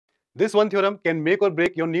This one theorem can make or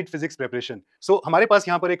break your NEET physics preparation. So हमारे पास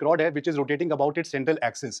यहाँ पर एक rod है which is rotating about its central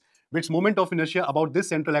axis, which moment of inertia about this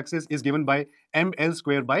central axis is given by ml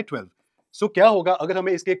square by 12. So क्या होगा अगर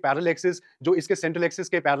हमें इसके एक पैरेलल एक्सिस जो इसके सेंट्रल एक्सिस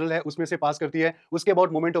के पैरेलल है उसमें से पास करती है, उसके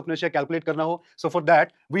about moment of inertia calculate करना हो. So for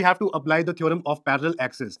that we have to apply the theorem of parallel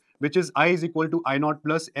axis which is I is equal to I naught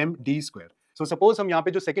plus md square. So suppose हम यहाँ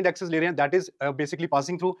पे जो सेकंड एक्सिस ले रहे हैं that is basically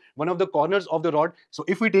passing through one of the corners of the rod. So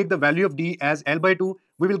if we take the value of d as L by 2,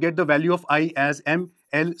 we will get the value of I as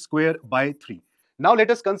ml square by 3. Now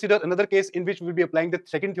let us consider another case in which we will be applying the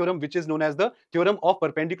second theorem, which is known as the theorem of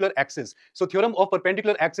perpendicular axis. So theorem of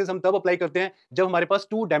perpendicular axis हम तब apply करते हैं जब हमारे पास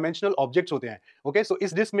two dimensional objects होते हैं. Okay, सो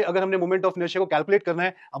इस disc में अगर हमने मोमेंट ऑफ इनर्शिया को कैलकुलेट करना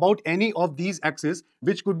है about any of these axis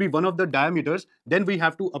which could be one of the diameters, then we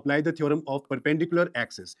have to apply the theorem of perpendicular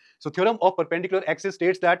axis. So theorem of perpendicular axis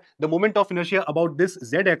states that the moment of inertia about this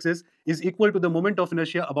z axis is equal to the moment of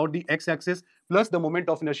inertia about the x axis plus the moment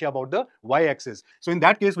of inertia about the y axis. So in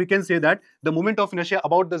that case we can say that the moment of inertia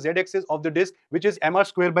about the z axis of the disk, which is mr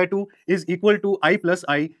square by 2, is equal to I plus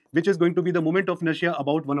I, which is going to be the moment of inertia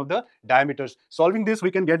about one of the diameters. Solving this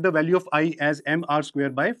we can get the value of I as mr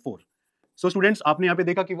square by 4. So students, आपने यहाँ पे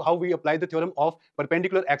देखा कि how we apply the theorem of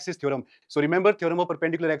perpendicular axis theorem. So remember, theorem of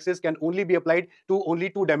perpendicular axis can only be applied to only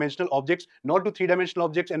two-dimensional objects, not to three-dimensional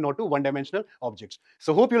objects and not to one-dimensional objects.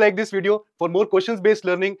 So hope you like this video. For more questions-based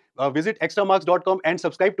learning, visit extramarks.com and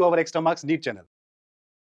subscribe to our Extramarks NEET channel.